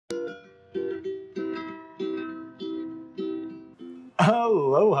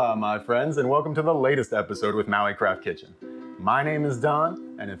Aloha, my friends, and welcome to the latest episode with Maui Craft Kitchen. My name is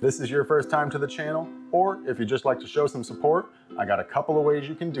Don, and if this is your first time to the channel, or if you'd just like to show some support, I got a couple of ways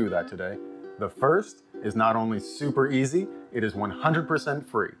you can do that today. The first is not only super easy, it is 100%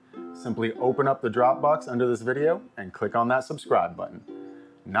 free. Simply open up the drop box under this video and click on that subscribe button.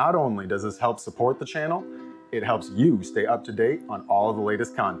 Not only does this help support the channel, it helps you stay up to date on all of the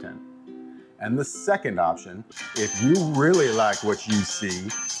latest content. And the second option, if you really like what you see,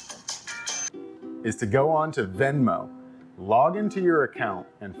 is to go on to Venmo, log into your account,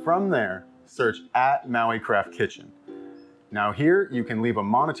 and from there, search @Maui Craft Kitchen. Now here, you can leave a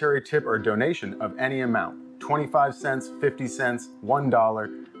monetary tip or donation of any amount, 25 cents, 50 cents,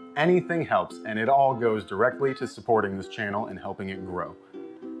 $1, anything helps, and it all goes directly to supporting this channel and helping it grow.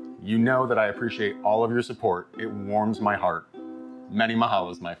 You know that I appreciate all of your support. It warms my heart. Many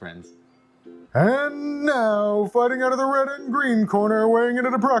mahalos, my friends. And now, fighting out of the red and green corner, weighing in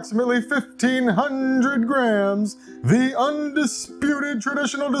at approximately 1,500 grams, the undisputed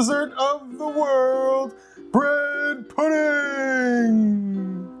traditional dessert of the world, bread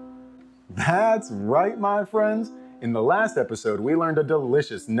pudding! That's right, my friends. In the last episode, we learned a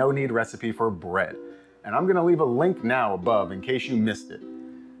delicious no-knead recipe for bread. And I'm gonna leave a link now above in case you missed it.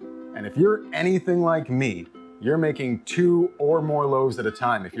 And if you're anything like me, you're making 2 or more loaves at a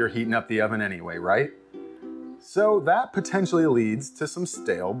time if you're heating up the oven anyway, right? So that potentially leads to some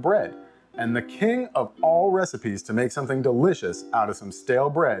stale bread. And the king of all recipes to make something delicious out of some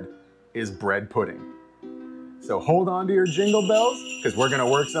stale bread is bread pudding. So hold on to your jingle bells, because we're gonna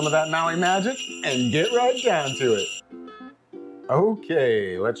work some of that Maui magic and get right down to it.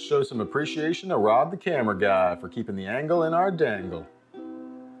 Okay, let's show some appreciation to Rod the camera guy for keeping the angle in our dangle.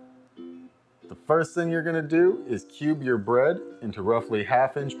 The first thing you're gonna do is cube your bread into roughly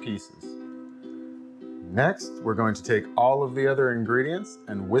 1/2-inch pieces. Next, we're going to take all of the other ingredients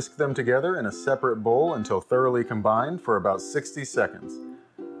and whisk them together in a separate bowl until thoroughly combined for about 60 seconds.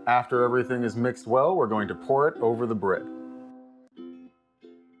 After everything is mixed well, we're going to pour it over the bread.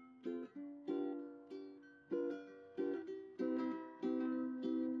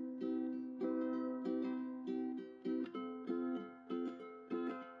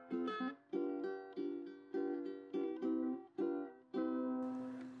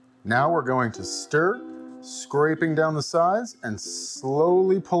 Now we're going to stir, scraping down the sides and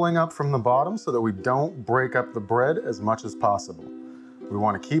slowly pulling up from the bottom so that we don't break up the bread as much as possible. We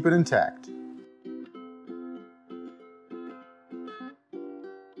want to keep it intact.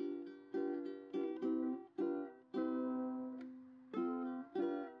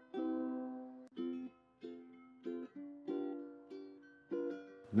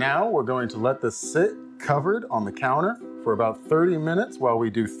 Now we're going to let this sit covered on the counter for about 30 minutes while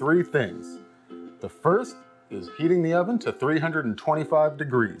we do 3 things. The first is heating the oven to 325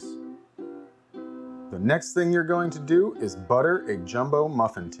 degrees. The next thing you're going to do is butter a jumbo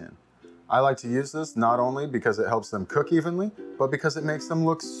muffin tin. I like to use this not only because it helps them cook evenly, but because it makes them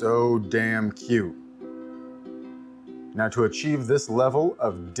look so damn cute. Now to achieve this level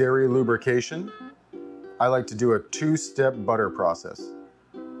of dairy lubrication, I like to do a 2-step butter process.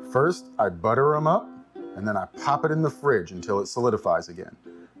 First, I butter them up, and then I pop it in the fridge until it solidifies again.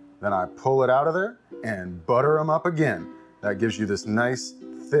 Then I pull it out of there and butter them up again. That gives you this nice,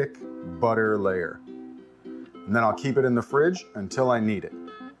 thick butter layer. And then I'll keep it in the fridge until I need it.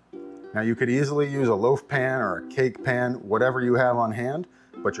 Now you could easily use a loaf pan or a cake pan, whatever you have on hand,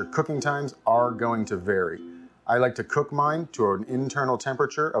 but your cooking times are going to vary. I like to cook mine to an internal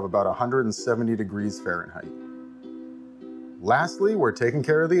temperature of about 170 degrees Fahrenheit. Lastly, we're taking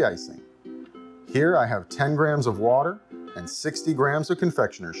care of the icing. Here I have 10 grams of water and 60 grams of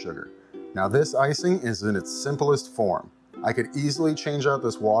confectioner's sugar. Now this icing is in its simplest form. I could easily change out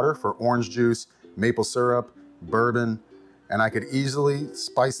this water for orange juice, maple syrup, bourbon, and I could easily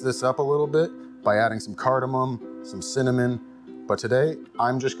spice this up a little bit by adding some cardamom, some cinnamon, but today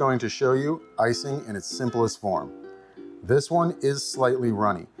I'm just going to show you icing in its simplest form. This one is slightly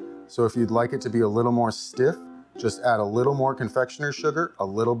runny, so if you'd like it to be a little more stiff, just add a little more confectioner's sugar, a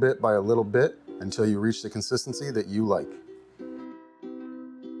little bit by a little bit, until you reach the consistency that you like.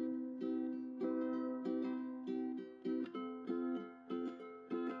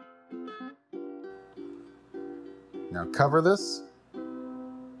 Now cover this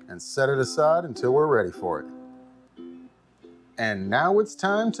and set it aside until we're ready for it. And now it's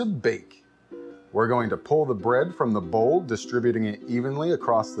time to bake. We're going to pull the bread from the bowl, distributing it evenly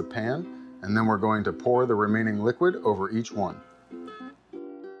across the pan, and then we're going to pour the remaining liquid over each one.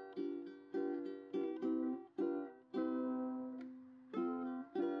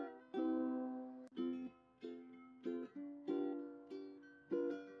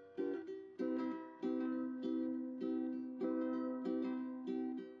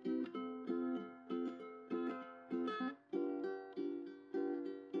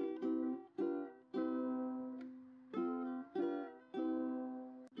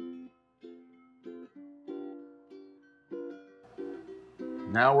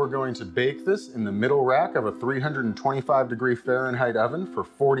 Now we're going to bake this in the middle rack of a 325-degree Fahrenheit oven for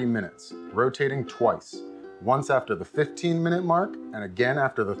 40 minutes, rotating twice, once after the 15-minute mark and again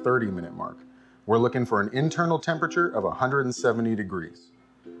after the 30-minute mark. We're looking for an internal temperature of 170 degrees.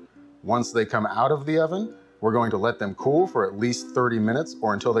 Once they come out of the oven, we're going to let them cool for at least 30 minutes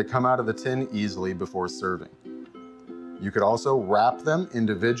or until they come out of the tin easily before serving. You could also wrap them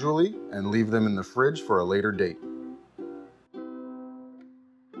individually and leave them in the fridge for a later date.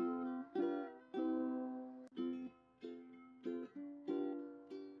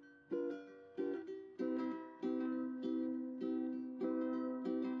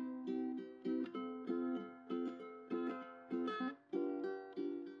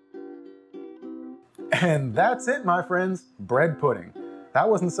 And that's it, my friends, bread pudding. That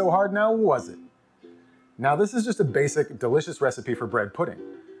wasn't so hard now, was it? Now this is just a basic, delicious recipe for bread pudding,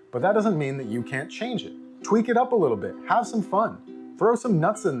 but that doesn't mean that you can't change it. Tweak it up a little bit, have some fun. Throw some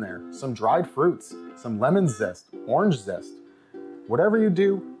nuts in there, some dried fruits, some lemon zest, orange zest. Whatever you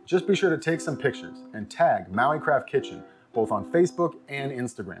do, just be sure to take some pictures and tag Maui Craft Kitchen, both on Facebook and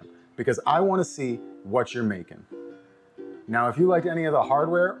Instagram, because I want to see what you're making. Now, if you liked any of the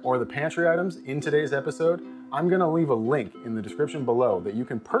hardware or the pantry items in today's episode, I'm gonna leave a link in the description below that you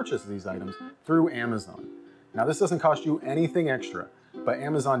can purchase these items through Amazon. Now, this doesn't cost you anything extra, but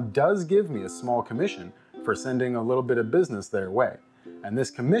Amazon does give me a small commission for sending a little bit of business their way. And this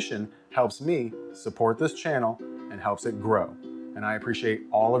commission helps me support this channel and helps it grow. And I appreciate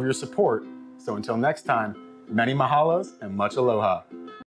all of your support. So until next time, many mahalos and much aloha.